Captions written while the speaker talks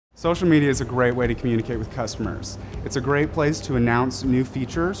Social media is a great way to communicate with customers. It's a great place to announce new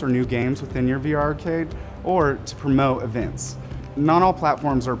features or new games within your VR arcade, or to promote events. Not all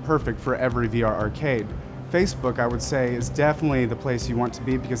platforms are perfect for every VR arcade. Facebook, I would say, is definitely the place you want to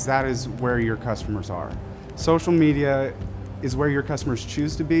be because that is where your customers are. Social media is where your customers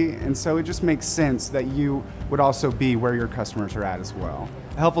choose to be, and so it just makes sense that you would also be where your customers are at as well.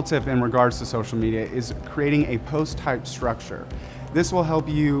 A helpful tip in regards to social media is creating a post-type structure. This will help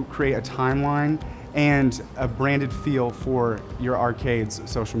you create a timeline and a branded feel for your arcade's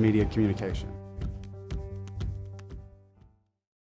social media communication.